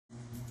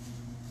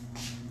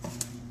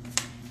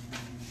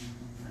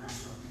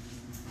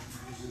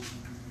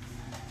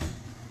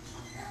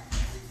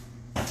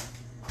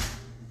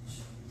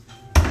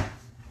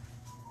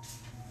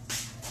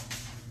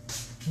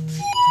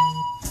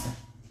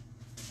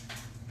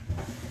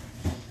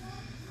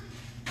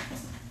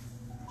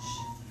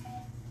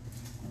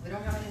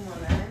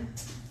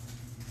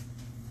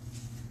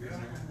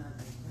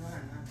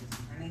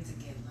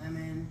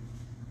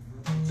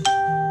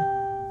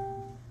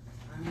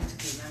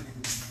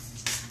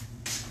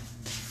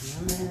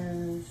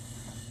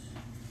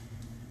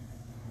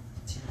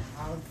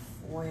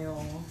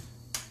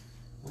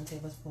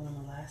tablespoon of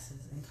molasses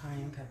and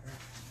cayenne pepper.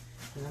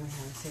 And then we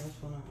have a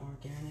tablespoon of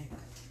organic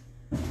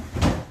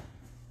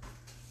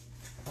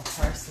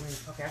parsley.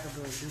 Okay, I could do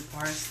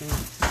parsley,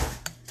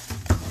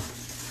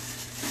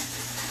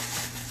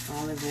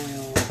 olive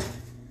oil,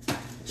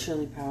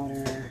 chili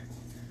powder,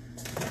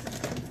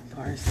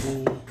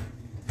 parsley.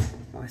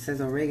 Oh, it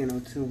says oregano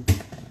too.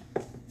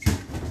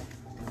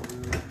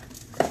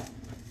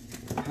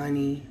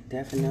 Honey,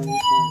 definitely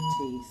for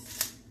taste.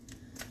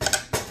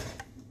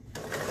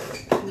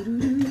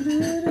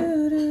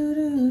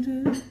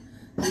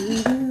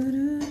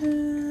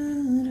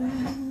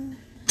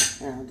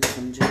 I'll do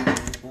some ginger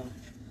as well.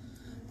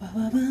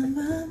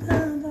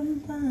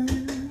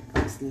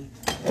 Parsley.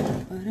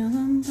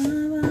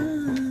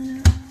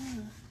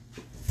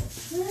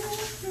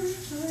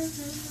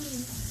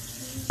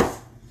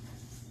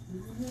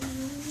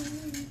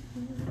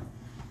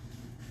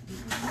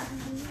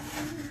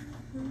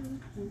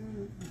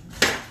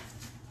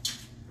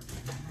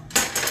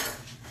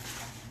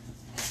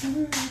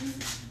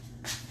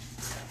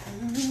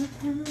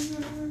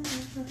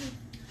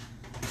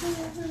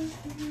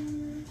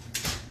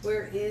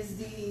 Where is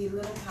the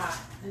little pot?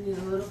 I need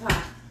a little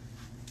pot.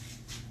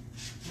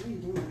 What are you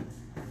doing?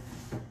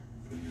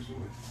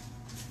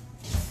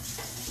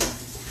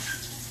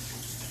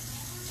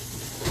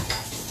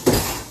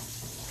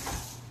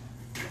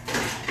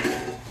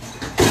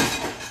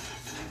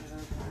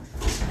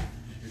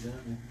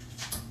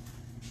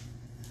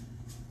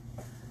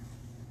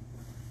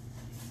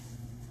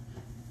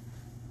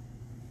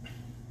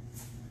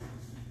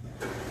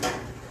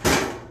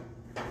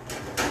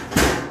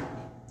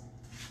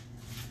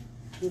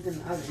 Keep in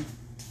the oven.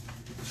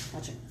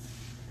 Watch it.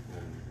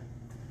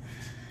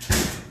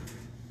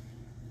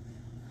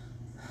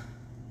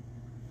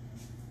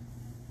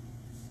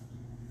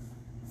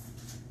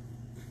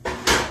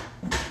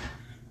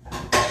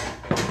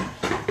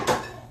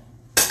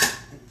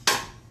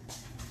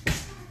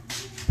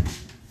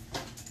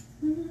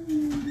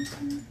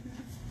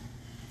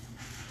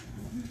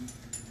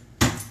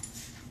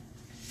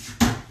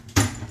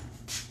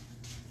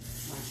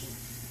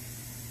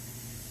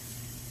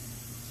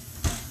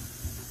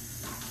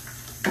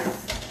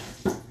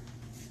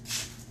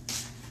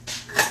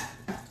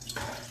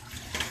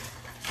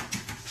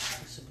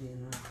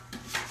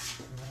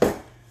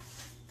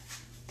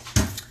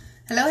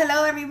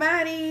 Hello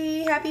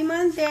everybody. Happy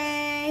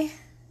Monday.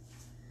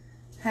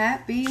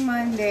 Happy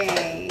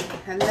Monday.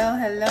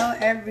 Hello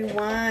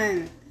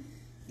everyone.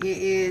 It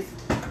is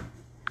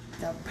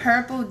the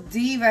Purple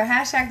Diva.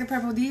 Hashtag the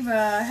Purple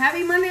Diva.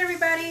 Happy Monday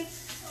everybody.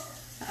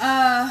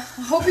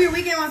 Hope your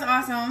weekend was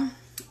awesome.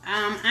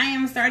 I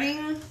am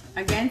starting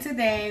again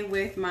today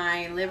with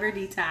my liver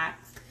detox.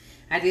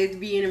 I did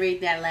reiterate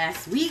that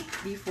last week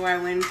before I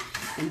went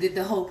and did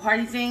the whole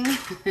party thing.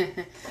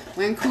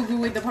 Went cuckoo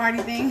with the party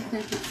thing.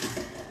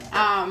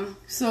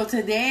 So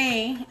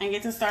today I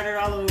get to start it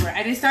all over.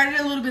 I did start it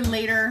a little bit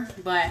later,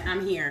 but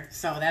I'm here.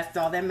 So that's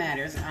all that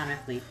matters,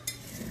 honestly.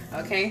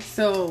 Okay,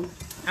 so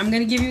I'm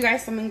going to give you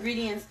guys some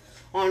ingredients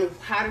on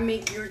how to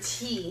make your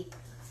tea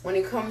when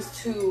it comes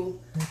to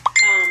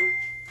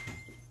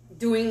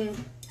doing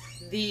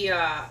the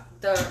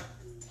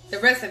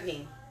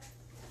recipe.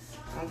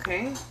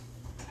 Okay.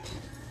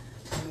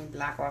 Let me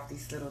block off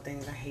these little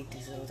things. I hate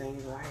these little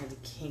things. Why do they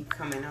keep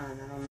coming on?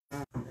 I don't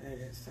know. There it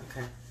is.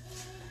 Okay.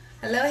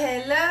 Hello.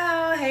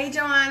 Hey,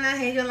 Joanna.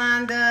 Hey,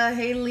 Yolanda.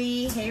 Hey,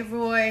 Lee. Hey,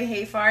 Roy.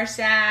 Hey,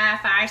 Farsha.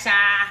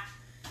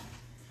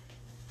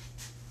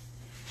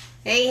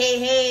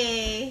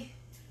 Hey.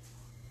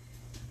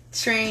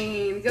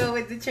 Train. Go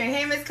with the train.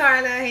 Hey, Miss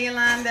Carla. Hey,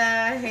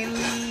 Yolanda. Hey,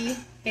 Lee.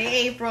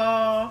 Hey,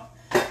 April.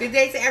 Good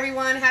day to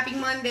everyone. Happy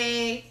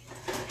Monday.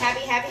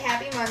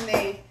 Happy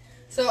Monday.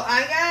 So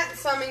I got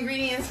some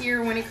ingredients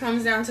here when it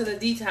comes down to the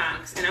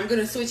detox, and I'm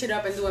going to switch it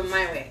up and do it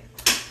my way.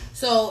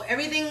 So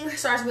everything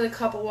starts with a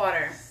cup of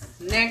water.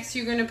 Next,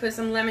 you're going to put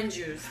some lemon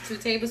juice. 2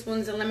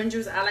 tablespoons of lemon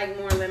juice. I like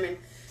more lemon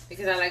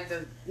because I like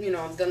the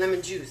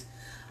lemon juice.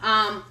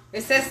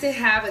 It says to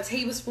have a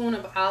tablespoon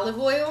of olive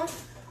oil,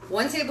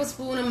 1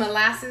 tablespoon of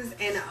molasses,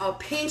 and a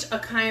pinch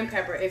of cayenne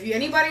pepper. If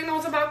anybody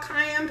knows about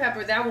cayenne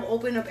pepper, that will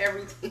open up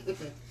everything.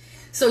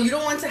 So you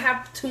don't want to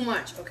have too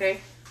much,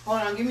 okay?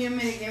 Hold on, give me a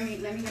minute.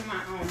 Let me get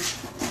my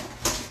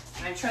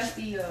my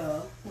trusty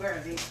where are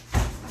they?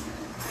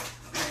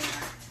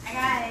 I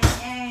got it.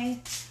 Yay!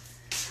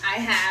 I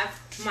have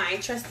my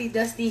trusty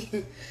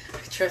dusty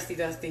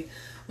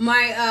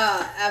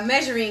my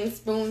measuring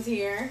spoons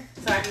here,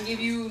 so I can give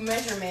you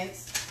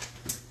measurements.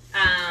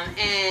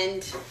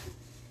 And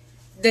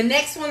the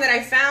next one that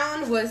I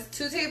found was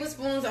 2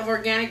 tablespoons of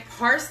organic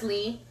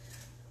parsley,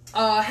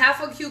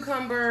 half a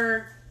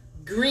cucumber,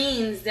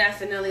 greens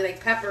definitely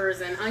like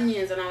peppers and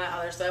onions and all that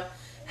other stuff,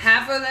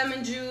 half a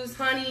lemon juice,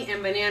 honey,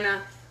 and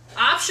banana.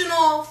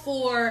 Optional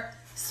for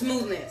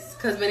smoothness,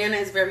 because banana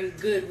is very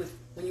good with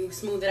when you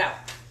smooth it out.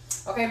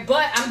 Okay,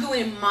 but I'm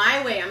doing it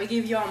my way. I'm gonna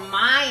give y'all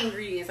my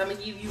ingredients. I'm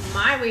gonna give you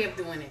my way of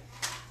doing it.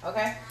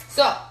 Okay,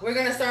 so we're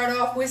gonna start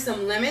off with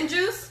some lemon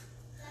juice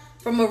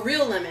from a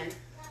real lemon.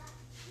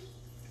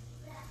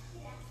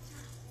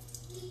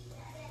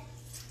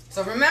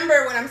 So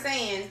remember what I'm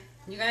saying.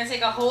 You're going to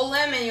take a whole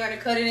lemon. You're going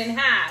to cut it in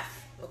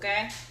half.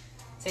 Okay?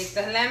 Take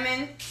the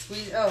lemon.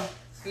 Squeeze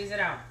it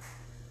out.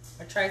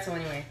 Or try to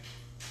anyway.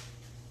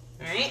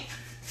 Alright?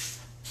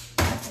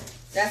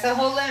 That's a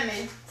whole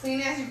lemon. Clean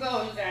as you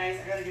go, you guys.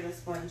 I got to get a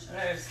sponge.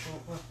 I got a spoon.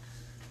 Oh,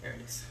 there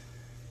it is.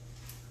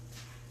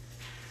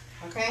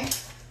 Okay?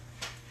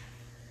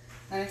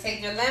 Gonna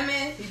take your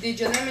lemon. You did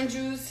your lemon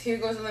juice. Here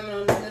goes a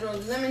little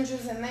lemon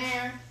juice in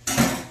there.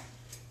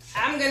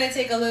 I'm gonna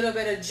take a little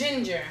bit of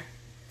ginger.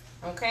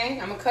 Okay?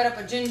 I'm gonna cut up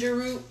a ginger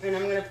root and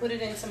I'm gonna put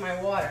it into my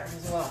water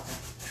as well.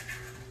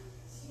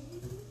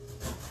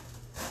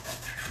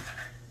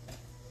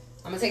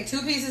 I'm gonna take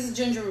 2 pieces of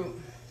ginger root.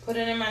 Put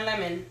it in my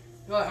lemon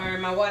or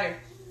in my water.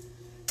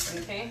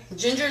 Okay?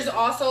 Ginger is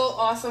also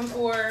awesome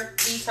for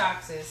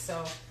detoxes.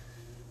 So,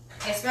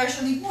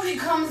 especially when it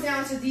comes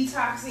down to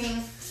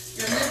detoxing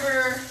your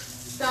liver,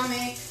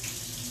 stomach,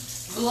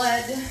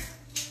 blood.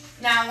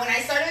 Now, when I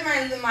started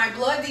my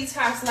blood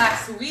detox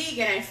last week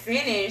and I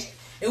finished,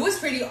 it was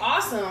pretty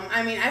awesome.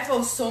 I mean, I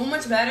felt so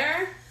much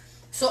better.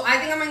 So I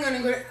think I'm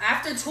going to go,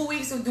 after 2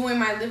 weeks of doing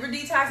my liver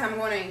detox, I'm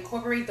going to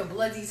incorporate the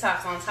blood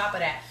detox on top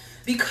of that.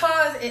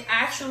 Because it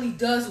actually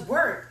does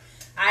work.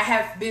 I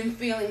have been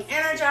feeling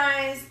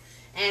energized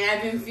and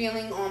I've been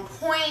feeling on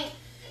point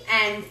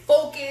and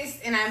focused.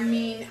 And I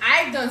mean,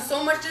 I've done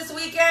so much this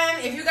weekend.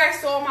 If you guys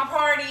saw my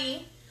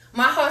party,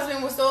 my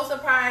husband was so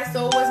surprised.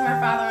 So was my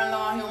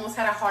father-in-law. He almost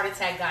had a heart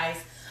attack, guys.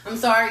 I'm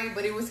sorry,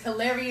 but it was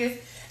hilarious.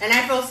 And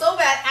I felt so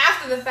bad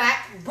after the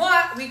fact,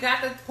 but we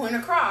got the point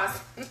across.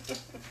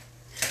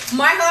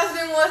 My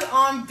husband was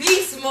on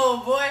beast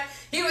mode, boy.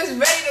 He was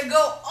ready to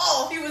go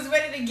off. He was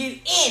ready to get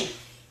in.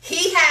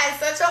 He had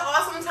such an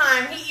awesome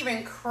time. He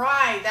even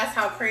cried. That's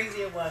how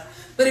crazy it was.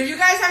 But if you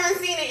guys haven't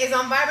seen it, it's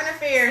on Vibrant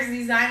Affairs,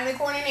 Design and the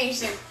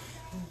Coordination.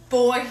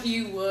 Boy,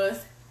 he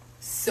was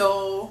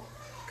so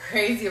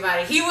crazy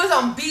about it. He was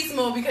on beast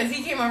mode because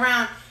he came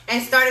around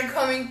and started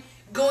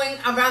going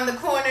around the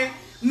corner.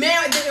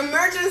 Man, the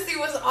emergency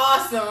was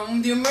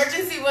awesome. The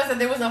emergency was that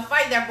there was a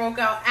fight that broke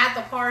out at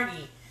the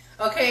party.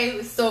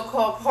 Okay,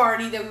 so-called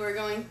party that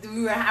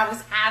I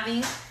was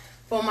having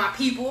for my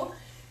people.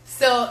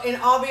 So in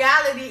all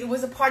reality, it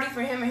was a party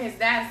for him and his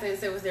dad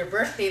since it was their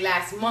birthday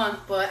last month,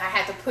 but I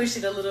had to push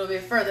it a little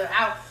bit further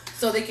out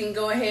so they can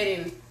go ahead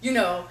and, you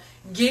know,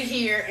 get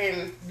here.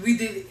 And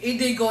it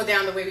did go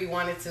down the way we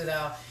wanted to,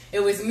 though.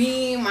 It was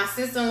me, my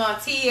sister-in-law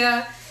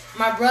Tia,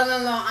 my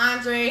brother-in-law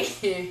Andre,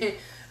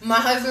 my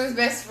husband's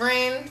best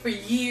friend for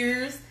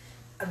years,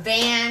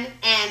 Van,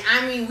 and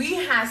I mean, we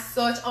had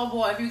such, oh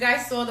boy, if you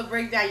guys saw the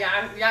breakdown,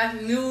 y'all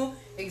knew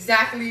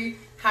exactly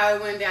how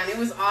it went down. It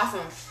was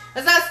awesome.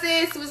 What's up,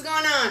 sis? What's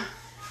going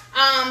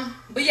on?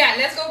 But yeah,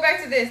 let's go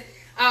back to this.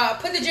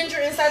 Put the ginger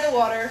inside the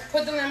water.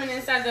 Put the lemon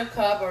inside the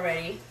cup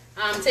already.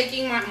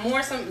 Taking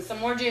some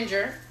more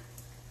ginger.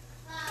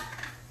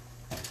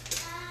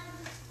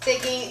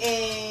 Taking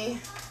a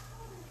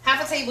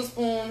half a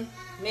tablespoon,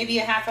 maybe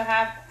a half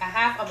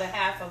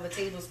of a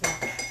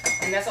tablespoon,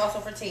 and that's also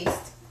for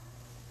taste.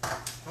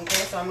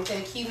 Okay, so I'm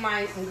gonna keep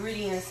my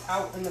ingredients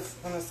out on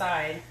the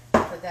side.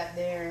 Put that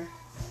there.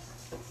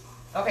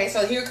 Okay,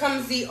 so here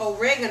comes the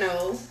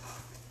oregano.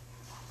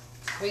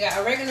 We got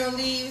oregano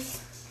leaves.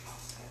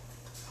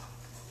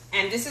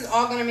 And this is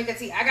all going to make a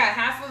tea. I got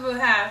half of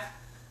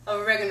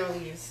oregano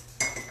leaves.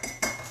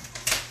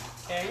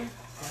 Okay,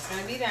 that's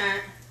going to be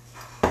that.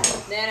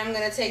 Then I'm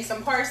going to take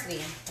some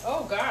parsley.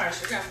 Oh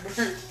gosh, I got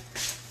burnt.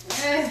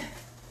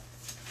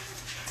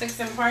 Took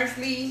some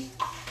parsley.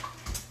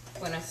 I'm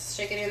going to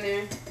shake it in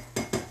there.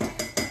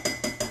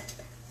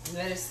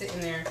 Let it sit in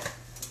there.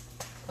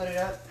 Put it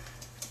up.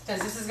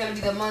 Because this is going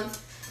to be a month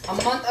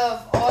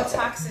of all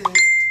toxins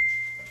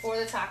for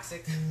the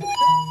toxic.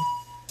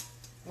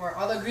 Or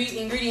all the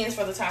ingredients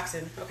for the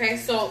toxin. Okay,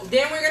 so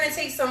then we're going to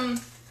take some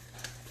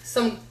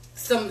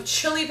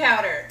chili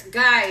powder.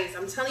 Guys,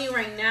 I'm telling you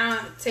right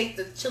now, take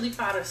the chili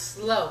powder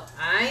slow.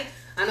 Alright?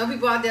 I know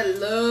people out there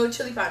love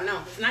chili powder.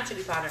 No, it's not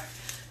chili powder.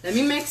 Let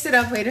me mix it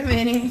up. Wait a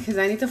minute. Because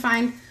I need to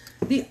find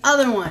the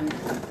other one.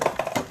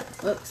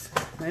 Oops.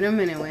 Wait a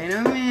minute.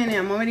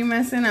 I'm already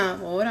messing up.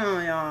 Hold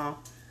on, y'all.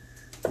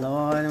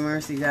 Lord have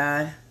mercy,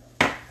 God.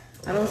 I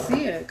don't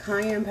see it.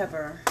 Cayenne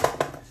pepper.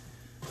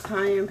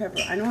 Cayenne pepper.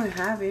 I know I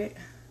have it.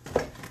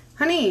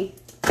 Honey,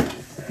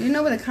 do you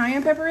know where the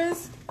cayenne pepper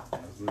is? I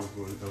was looking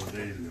for it a couple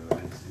days ago. I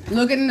didn't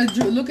see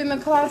it. Look in the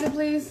closet,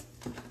 please.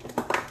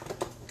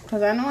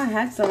 Because I know I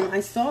had some. I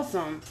saw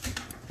some.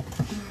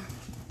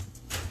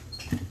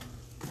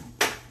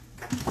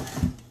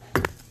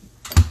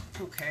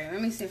 Okay,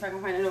 let me see if I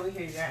can find it over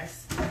here, you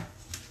guys.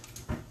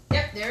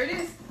 Yep, there it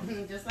is.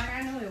 Just like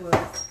I knew it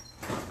was.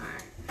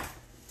 Alright.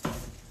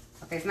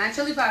 Okay, it's not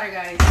chili powder,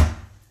 guys.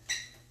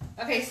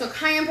 Okay, so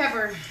cayenne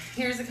pepper.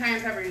 Here's the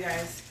cayenne pepper, you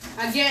guys.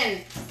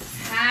 Again,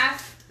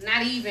 half,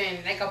 not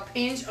even, like a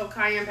pinch of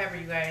cayenne pepper,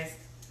 you guys.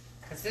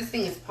 Because this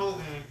thing is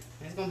potent.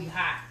 It's going to be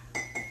hot.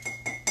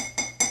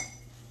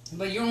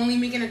 But you're only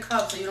making a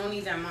cup, so you don't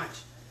need that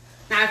much.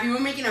 Now, if you were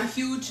making a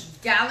huge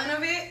gallon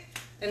of it,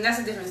 then that's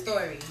a different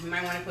story. You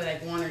might want to put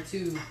like 1 or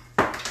 2.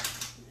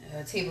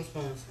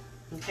 tablespoons.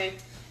 Okay,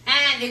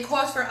 and it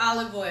calls for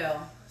olive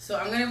oil, so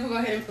I'm gonna go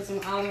ahead and put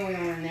some olive oil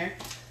in there.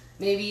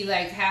 Maybe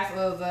like half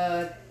of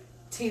a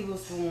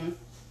tablespoon.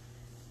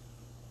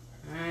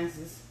 Alright, this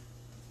is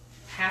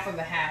half of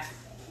a half.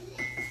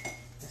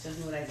 Let's just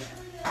do what I did.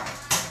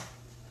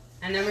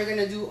 And then we're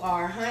gonna do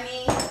our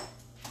honey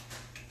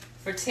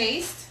for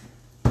taste.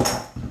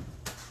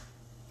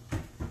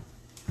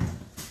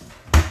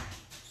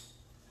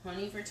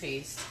 Honey for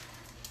taste.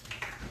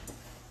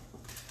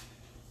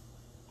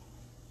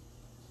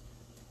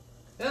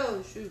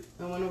 Oh shoot,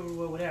 I went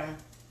overboard with that one,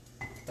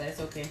 but it's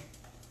okay.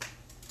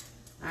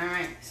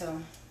 Alright,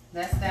 so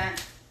that's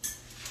that.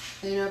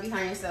 Clean up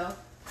behind yourself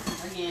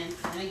again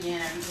and again.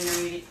 I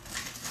reiterate it.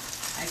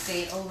 I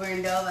say it over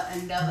and over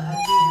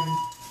again.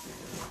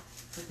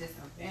 Put this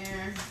up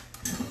there.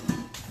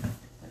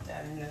 Put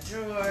that in the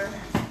drawer.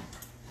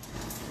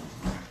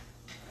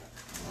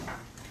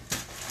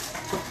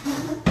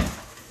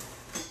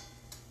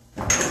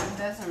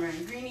 That's my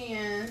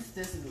ingredients.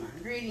 This is my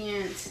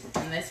ingredient.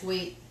 And let's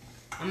wait.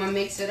 I'm gonna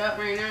mix it up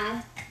right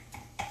now.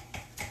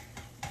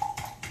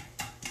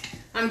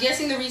 I'm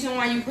guessing the reason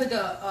why you put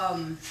the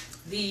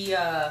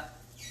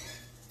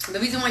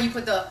reason why you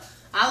put the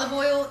olive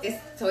oil is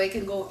so it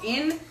can go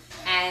in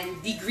and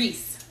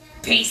degrease.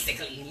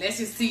 Basically, let's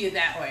just see it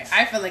that way.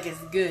 I feel like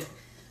it's good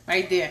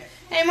right there.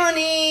 Hey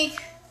Monique.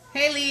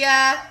 Hey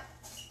Leah.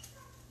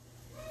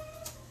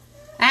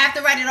 I have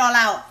to write it all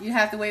out. You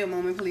have to wait a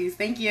moment, please.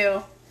 Thank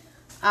you.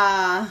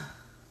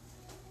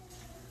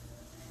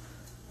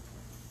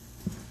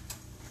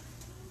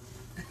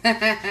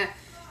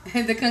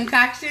 The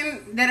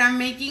concoction that I'm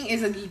making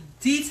is a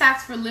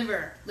detox for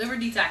liver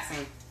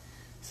detoxing.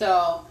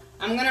 So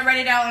I'm gonna write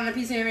it out on a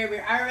piece of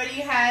paper. I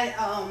already had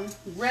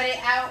read it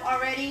out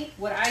already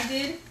what I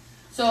did.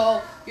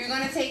 So you're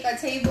gonna take a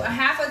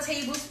half a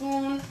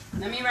tablespoon.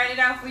 Let me write it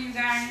out for you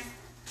guys.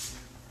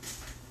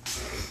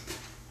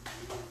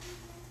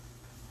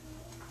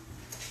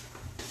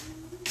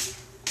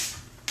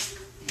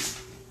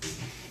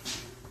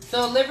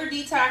 So liver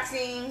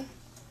detoxing.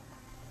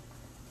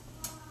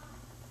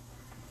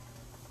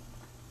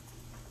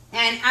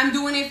 And I'm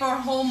doing it for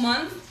a whole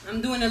month.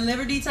 I'm doing a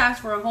liver detox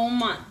for a whole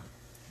month.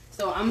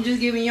 So I'm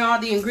just giving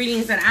y'all the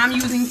ingredients that I'm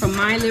using for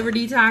my liver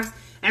detox.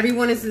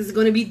 Everyone is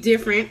going to be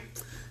different.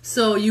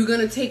 So you're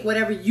going to take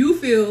whatever you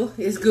feel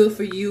is good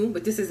for you.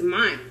 But this is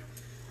mine.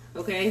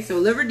 Okay, so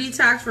liver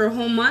detox for a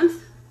whole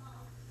month.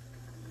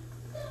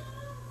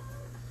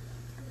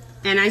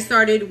 And I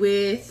started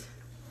with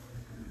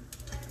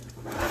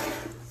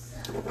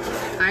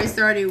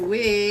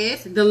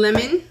the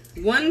lemon.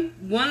 One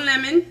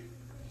lemon.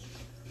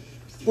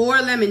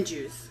 Or lemon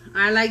juice.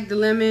 I like the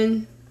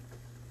lemon.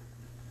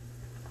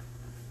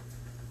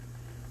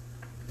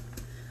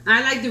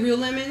 I like the real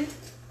lemon.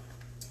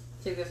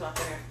 Take this off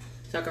there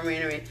so I can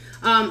reiterate.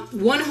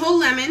 One whole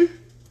lemon.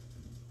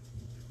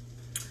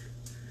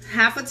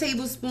 Half a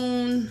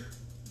tablespoon.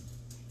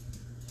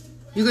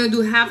 You're going to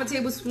do half a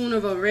tablespoon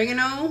of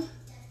oregano.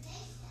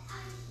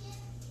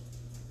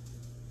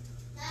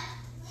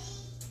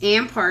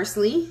 And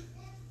parsley.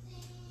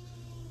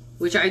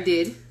 Which I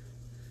did.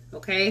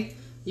 Okay.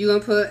 You're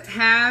going to put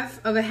half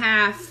of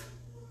a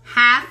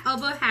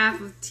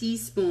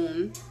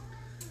teaspoon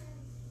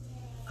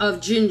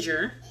of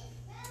ginger.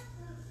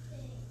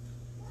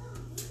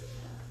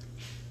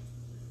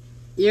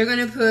 You're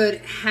going to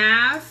put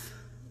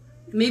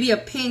maybe a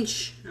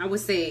pinch, I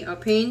would say, a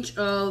pinch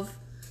of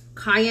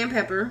cayenne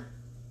pepper.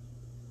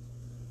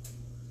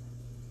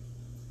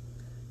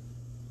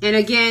 And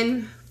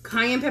again,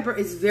 cayenne pepper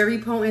is very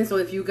potent. So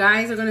if you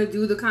guys are going to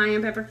do the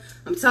cayenne pepper,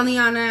 I'm telling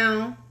y'all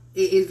now,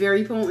 it is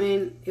very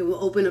potent. It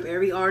will open up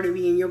every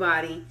artery in your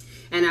body.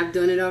 And I've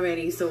done it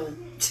already. So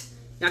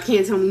y'all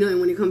can't tell me nothing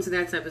when it comes to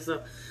that type of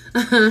stuff.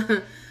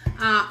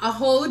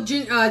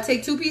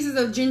 Take 2 pieces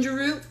of ginger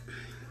root.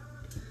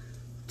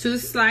 2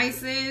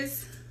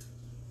 slices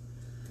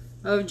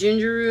of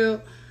ginger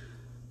root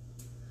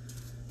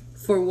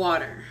for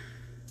water.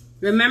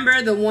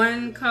 Remember the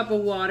 1 cup of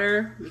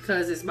water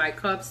because it's by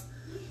cups.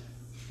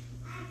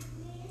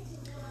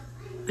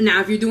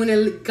 Now, if you're doing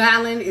a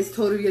gallon, it's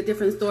totally a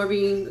different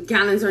story.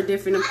 Gallons are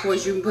different, of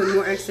course. You can put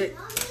more extra. Mommy,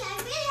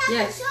 I really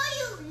have to show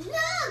you.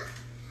 Look,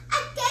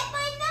 I get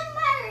my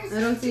numbers. I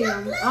don't see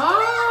them. Look.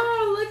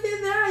 Oh, look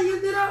at that!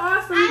 You did an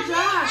awesome job.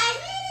 I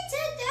made it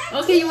to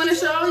 13. Okay, you want to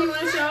show? You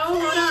want to show?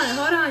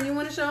 Hold on. You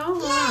want to show?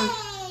 Hold on.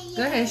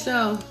 Go ahead,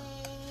 show.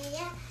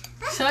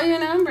 Show your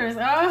numbers.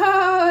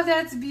 Oh,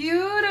 that's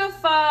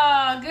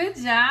beautiful. Good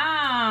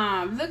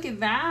job. Look at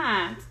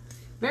that.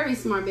 Very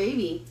smart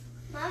baby.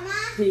 Mama?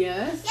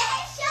 Yes? Can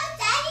I show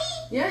Daddy?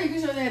 Yeah, you can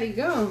show Daddy.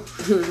 Go.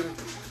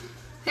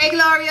 Hey,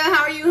 Gloria.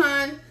 How are you,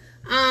 hon?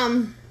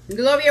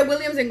 Gloria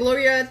Williams and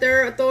Gloria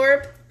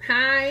Thorpe.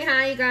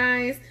 Hi,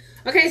 guys.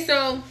 Okay,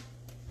 so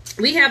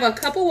we have a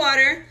cup of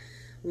water,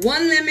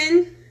 1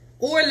 lemon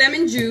or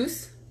lemon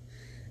juice,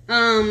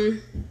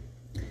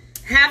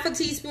 half a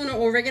teaspoon of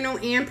oregano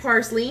and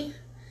parsley,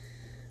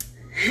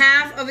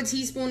 half of a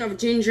teaspoon of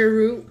ginger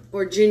root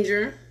or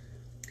ginger,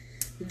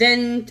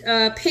 then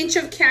a pinch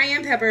of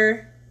cayenne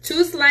pepper,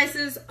 2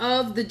 slices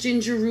of the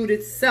ginger root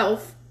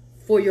itself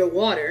for your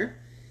water.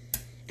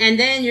 And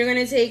then you're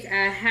going to take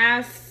a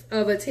half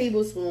of a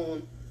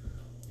tablespoon.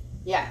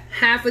 Yeah,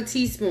 half a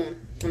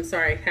teaspoon. I'm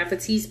sorry, half a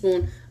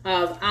teaspoon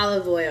of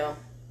olive oil.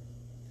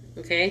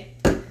 Okay?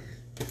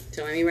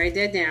 So let me write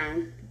that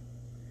down.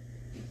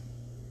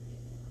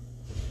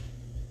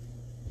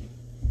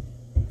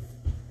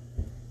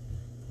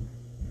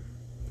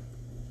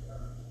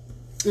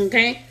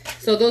 Okay,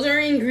 so those are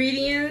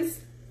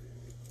ingredients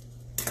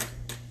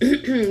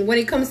when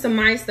it comes to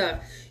my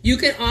stuff. You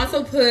can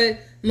also put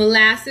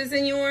molasses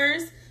in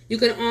yours. You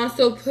can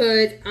also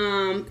put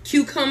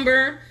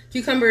cucumber.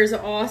 Cucumber is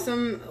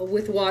awesome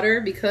with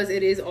water because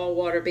it is all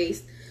water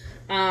based.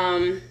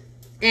 And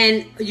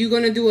you're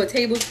gonna do a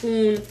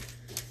tablespoon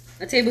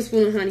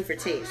of honey for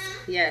taste.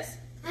 Yes.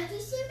 Have you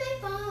seen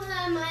my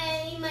phone,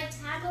 my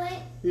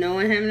tablet? No,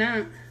 I have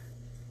not.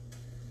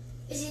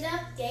 Is it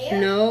up there?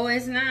 No,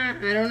 it's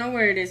not. I don't know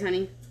where it is,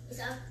 honey. It's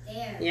up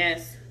there.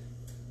 Yes.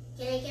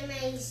 Can I get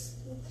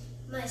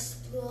my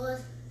stool?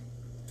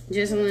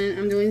 Jocelyn,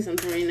 I'm doing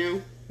something right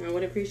now. I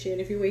would appreciate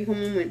it if you wait a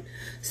moment.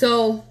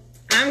 So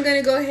I'm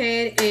gonna go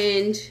ahead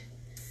and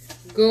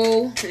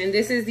and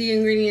this is the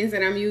ingredients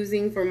that I'm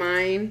using for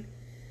mine.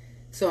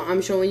 So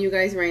I'm showing you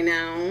guys right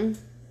now.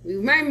 We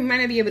might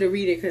not be able to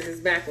read it because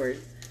it's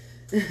backwards.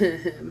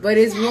 But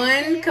it's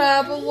 1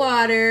 cup of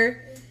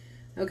water.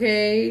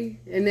 Okay,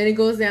 and then it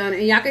goes down,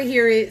 and y'all can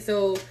hear it,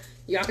 so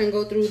y'all can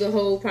go through the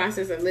whole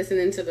process of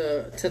listening to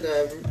the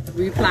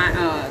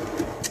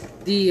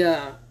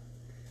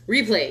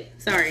replay.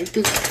 Sorry,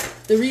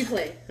 the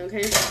replay.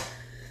 Okay,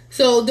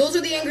 so those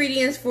are the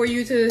ingredients for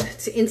you to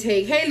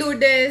intake. Hey,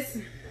 Lourdes.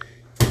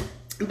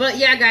 But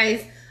yeah,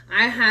 guys,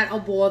 I had a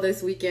ball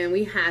this weekend.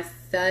 We had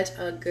such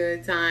a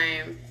good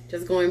time.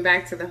 Just going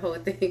back to the whole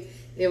thing,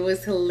 it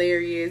was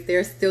hilarious.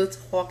 They're still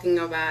talking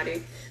about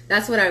it.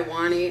 That's what I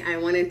wanted. I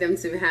wanted them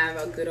to have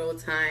a good old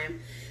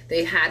time.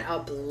 They had a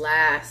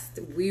blast.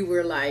 We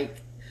were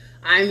like,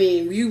 I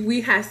mean,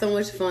 we had so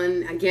much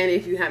fun. Again,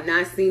 if you have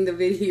not seen the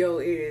video,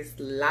 it is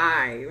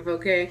live,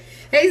 okay?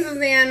 Hey,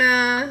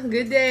 Susanna.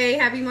 Good day.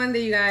 Happy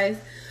Monday, you guys.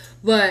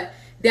 But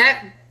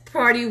that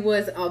party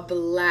was a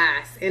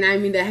blast. And I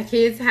mean, the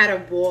kids had a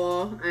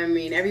ball. I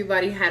mean,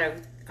 everybody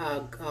had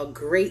a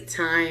great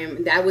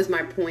time. That was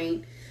my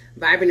point.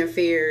 Vibrant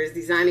Affairs,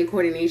 Designing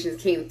Coordinations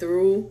came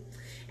through.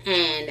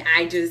 And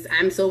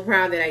I'm so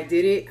proud that I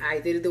did it.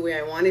 I did it the way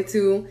I wanted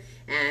to.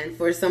 And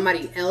for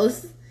somebody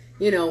else,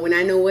 you know, when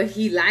I know what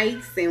he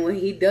likes and what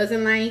he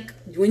doesn't like,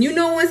 when you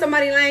know what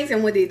somebody likes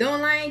and what they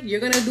don't like, you're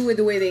going to do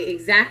it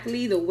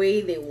exactly the way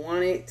they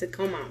want it to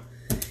come out.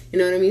 You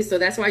know what I mean? So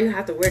that's why you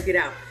have to work it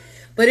out.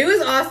 But it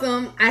was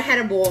awesome. I had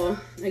a ball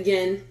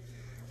again.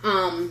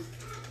 And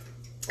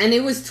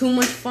it was too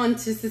much fun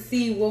just to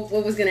see what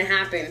was going to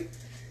happen.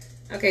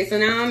 Okay, so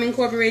now I'm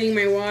incorporating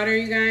my water,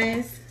 you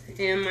guys,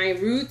 and my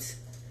roots,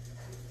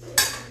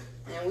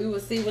 and we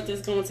will see what this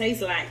is gonna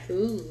taste like.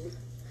 Ooh.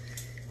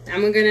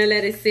 I'm gonna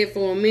let it sit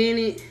for a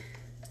minute.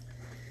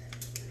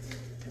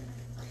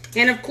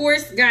 And of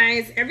course,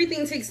 guys,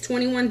 everything takes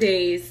 21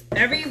 days.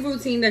 Every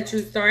routine that you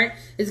start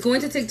is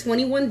going to take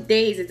 21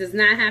 days. It does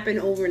not happen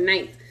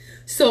overnight.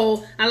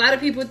 So a lot of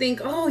people think,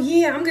 oh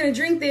yeah, I'm gonna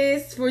drink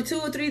this for 2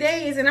 or 3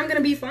 days and I'm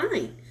gonna be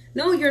fine.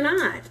 No, you're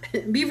not.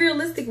 Be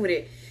realistic with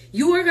it.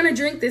 You are gonna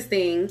drink this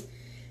thing.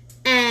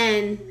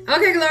 And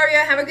okay, Gloria,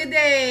 have a good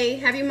day.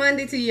 Happy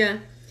Monday to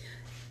you.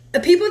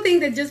 People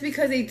think that just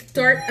because they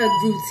start a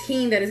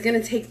routine that is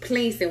going to take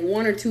place in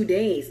 1 or 2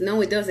 days.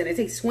 No, it doesn't. It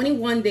takes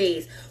 21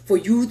 days for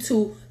you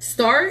to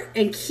start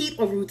and keep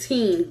a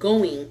routine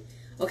going.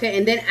 Okay,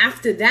 and then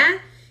after that,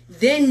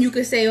 then you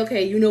could say,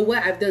 okay, you know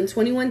what? I've done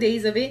 21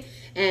 days of it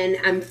and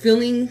I'm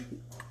feeling,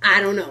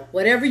 I don't know,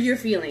 whatever you're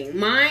feeling.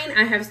 Mine,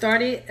 I have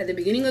started at the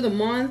beginning of the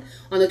month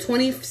on the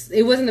 20th.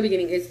 It wasn't the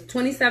beginning. It's the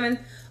 27th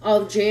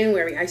of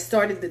January. I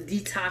started the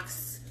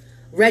detox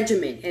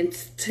regimen and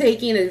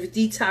taking a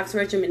detox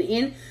regimen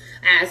in,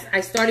 as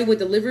I started with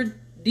the liver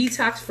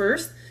detox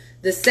first.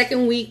 The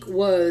second week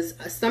was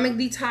a stomach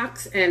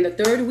detox, and the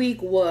third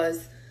week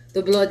was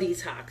the blood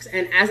detox.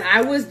 And as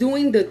I was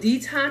doing the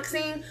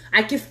detoxing,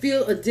 I could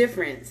feel a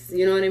difference.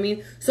 You know what I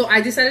mean? So I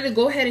decided to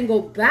go ahead and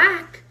go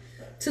back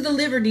to the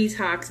liver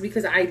detox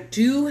because I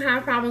do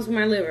have problems with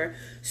my liver.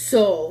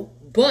 So,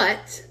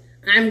 but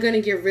I'm going to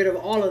get rid of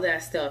all of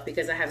that stuff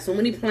because I have so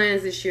many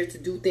plans this year to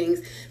do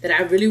things that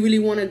I really, really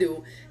want to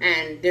do.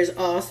 And there's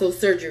also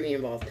surgery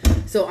involved.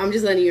 So I'm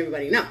just letting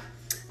everybody know.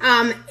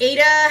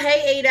 Ada,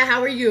 hey Ada,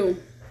 how are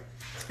you?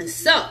 And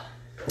so,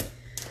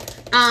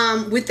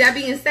 with that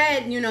being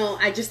said, you know,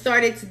 I just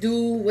started to do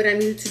what I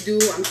needed to do.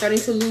 I'm starting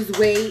to lose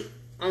weight.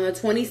 On the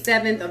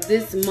 27th of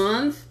this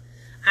month,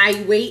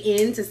 I weigh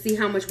in to see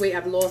how much weight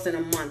I've lost in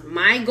a month.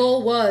 My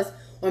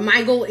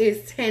goal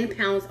is 10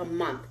 pounds a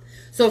month.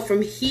 So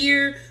from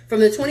here,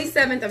 from the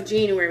 27th of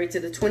January to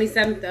the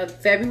 27th of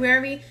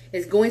February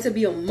is going to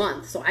be a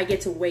month. So I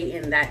get to weigh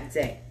in that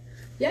day.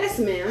 Yes,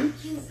 ma'am.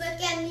 You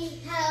forget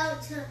me how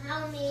to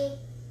help me.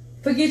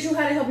 Forget you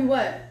how to help you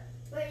what?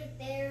 Right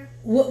there.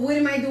 What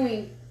am I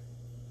doing?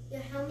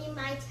 You're holding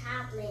my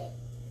tablet.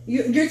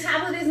 Your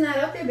tablet is not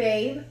up there,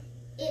 babe.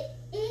 It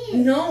is.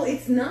 No,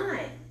 it's not.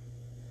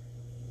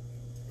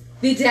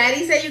 Did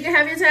Daddy say you can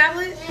have your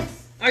tablet?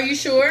 Yes. Are you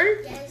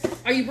sure? Yes.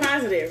 Are you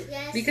positive?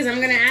 Yes. Because I'm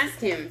going to ask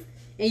him.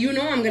 And you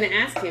know I'm going to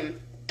ask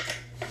him.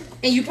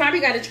 And you probably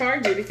got to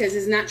charge it because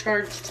it's not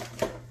charged.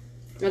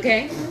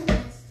 Okay?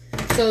 Yes.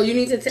 So you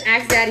need to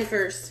ask Daddy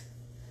first.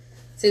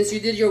 Since you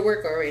did your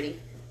work already.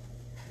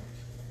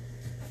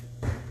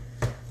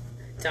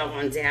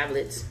 Doggone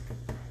tablets.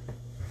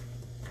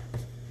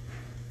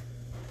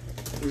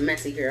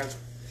 Messy girl.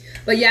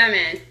 But yeah,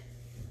 man.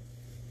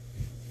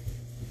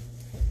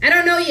 I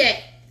don't know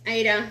yet,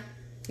 Ada.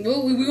 We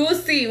will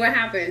see what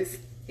happens.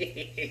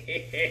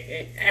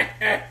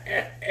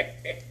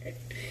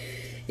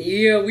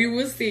 Yeah, we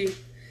will see.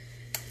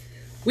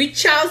 We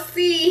shall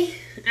see.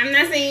 I'm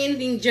not saying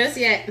anything just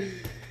yet,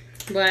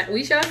 but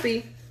we shall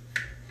see.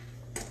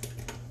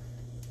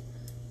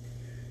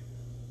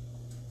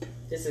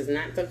 This is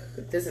not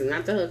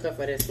the hookup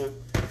for this one.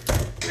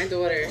 My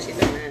daughter, she's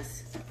a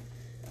mess.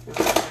 I'm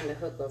trying to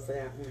hook up for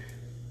that one.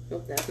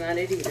 Nope, that's not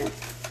it either.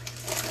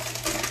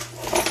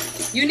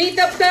 You need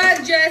the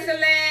plug,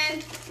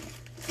 Jesselyn.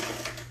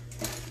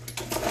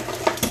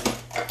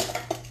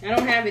 I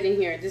don't have it in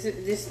here.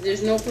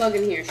 There's no plug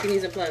in here. She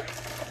needs a plug.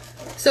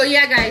 So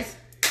yeah, guys.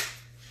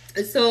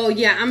 So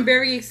yeah, I'm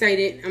very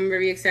excited. I'm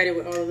very excited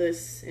with all of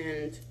this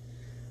and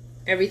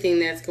everything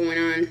that's going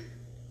on.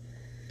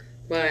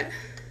 But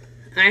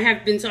I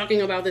have been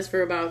talking about this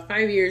for about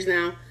 5 years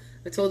now.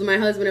 I told my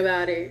husband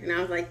about it, and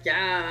I was like,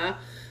 "Yeah,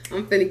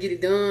 I'm finna get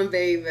it done,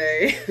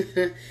 baby."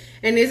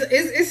 And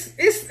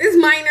it's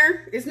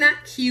minor. It's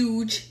not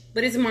huge,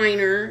 but it's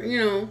minor, you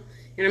know.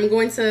 And I'm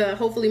going to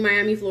hopefully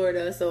Miami,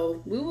 Florida,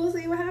 so we will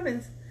see what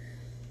happens.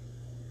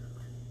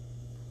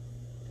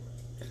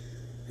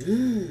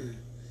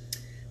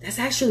 That's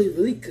actually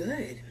really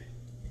good.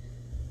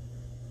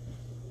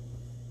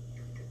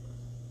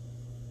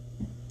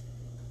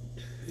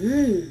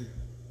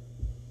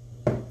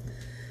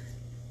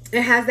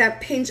 It has that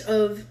pinch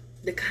of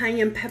the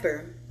cayenne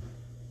pepper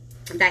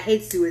that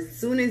hits you as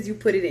soon as you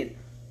put it in.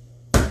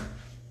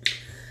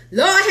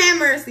 Lord have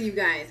mercy, you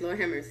guys. Lord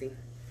have mercy.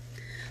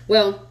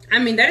 Well, I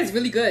mean, that is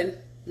really good.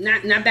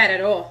 Not bad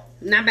at all.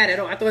 Not bad at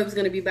all. I thought it was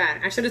going to be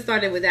bad. I should have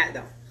started with that,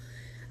 though.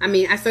 I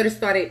mean, I should have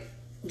started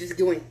just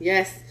doing.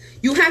 Yes.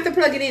 You have to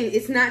plug it in.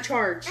 It's not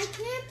charged. I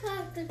can't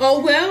plug it in.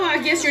 Oh, well, I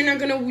guess you're not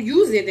going to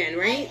use it then,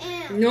 right? I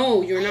am.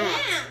 No, you're not. I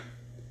am.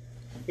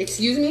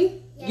 Excuse me?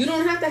 Yes. You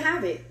don't have to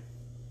have it.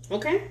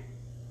 Okay?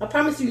 I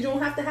promise you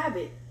don't have to have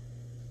it.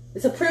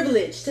 It's a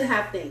privilege to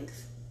have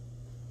things.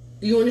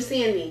 Do you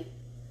understand me?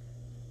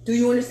 Do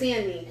you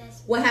understand me?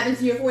 Yes. What happened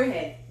to your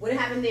forehead? What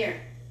happened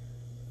there?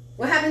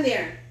 What happened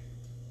there?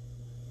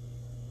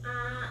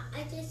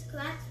 I just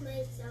scratched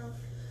myself.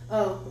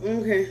 Oh,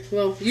 okay.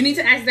 Well, you need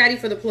to ask Daddy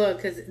for the plug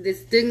because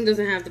this thing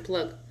doesn't have the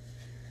plug.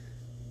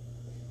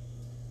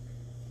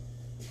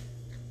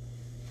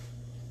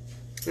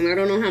 And I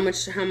don't know how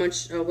much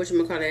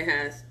whatchamacallit it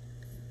has.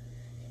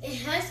 It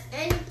has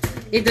energy.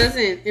 It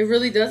doesn't. It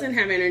really doesn't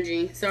have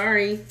energy.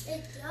 Sorry.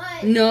 It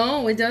does.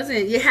 No, it doesn't.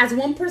 It has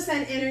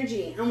 1%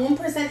 energy. And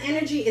 1%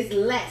 energy is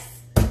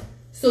less.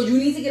 So you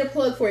need to get a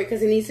plug for it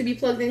because it needs to be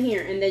plugged in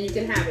here. And then you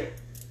can have it.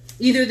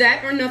 Either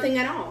that or nothing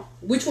at all.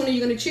 Which one are you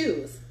going to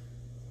choose?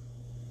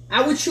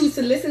 I would choose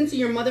to listen to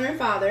your mother and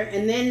father.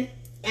 And then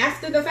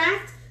after the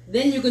fact,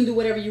 then you can do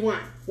whatever you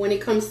want when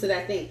it comes to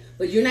that thing.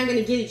 But you're not going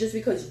to get it just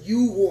because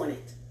you want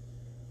it.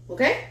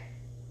 Okay?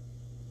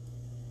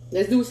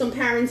 Let's do some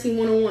parenting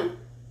 101.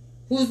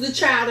 Who's the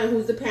child and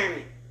who's the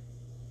parent?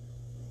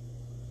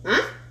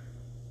 Huh?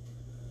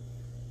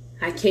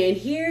 I can't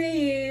hear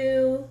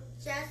you.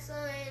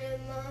 Jocelyn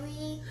and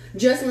Mommy.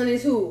 Jocelyn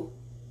is who?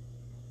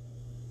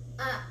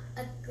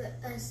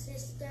 A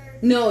sister.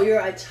 No, you're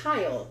a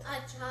child.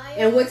 A child.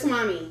 And what's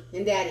Mommy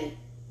and Daddy?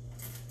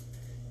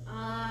 A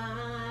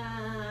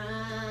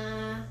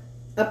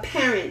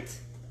parent.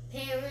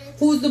 Parents.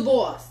 Who's the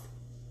boss?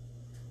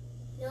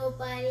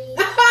 Nobody.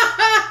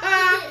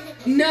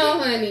 No,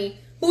 honey.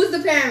 Who's the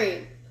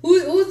parent?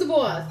 Who's the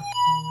boss?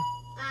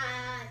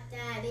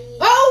 Daddy.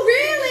 Oh,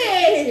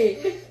 really?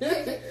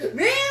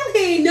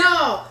 Really?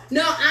 No,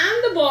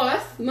 I'm the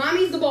boss.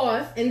 Mommy's the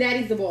boss, and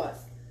Daddy's the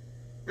boss.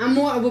 I'm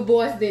more of a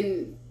boss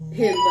than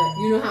him, but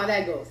you know how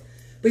that goes.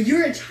 But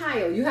you're a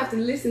child. You have to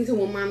listen to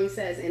what Mommy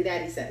says and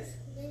Daddy says.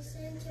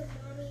 Listen to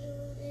Mommy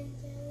and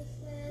Daddy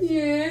says.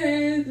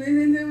 Yes,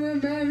 listen to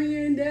what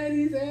Mommy and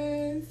Daddy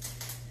says.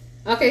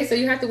 Okay, so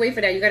you have to wait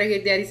for that. You gotta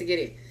get Daddy to get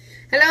it.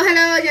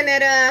 Hello,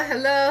 Janetta.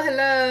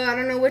 Hello. I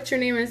don't know what your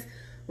name is.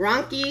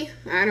 Ronky.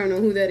 I don't know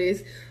who that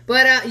is.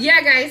 But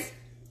yeah, guys.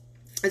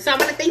 So I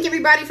want to thank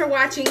everybody for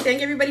watching.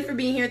 Thank everybody for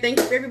being here. Thank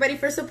you for everybody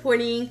for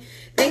supporting.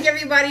 Thank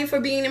everybody for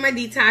being in my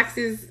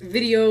detoxes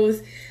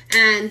videos.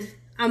 And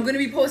I'm going to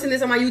be posting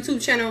this on my YouTube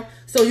channel.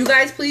 So you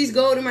guys please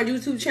go to my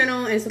YouTube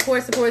channel and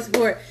support.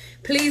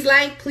 Please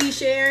like, please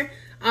share.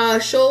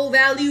 show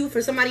value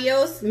for somebody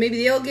else.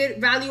 Maybe they'll get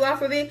value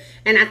off of it.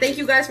 And I thank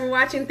you guys for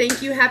watching.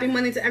 Thank you. Happy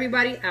Monday to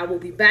everybody. I will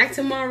be back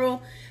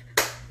tomorrow.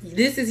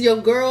 This is your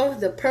girl,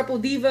 the Purple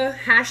Diva.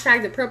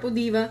 Hashtag the Purple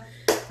Diva.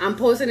 I'm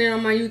posting it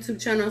on my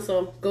YouTube channel,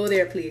 so go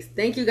there, please.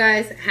 Thank you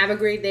guys. Have a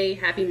great day.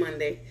 Happy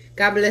Monday.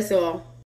 God bless you all.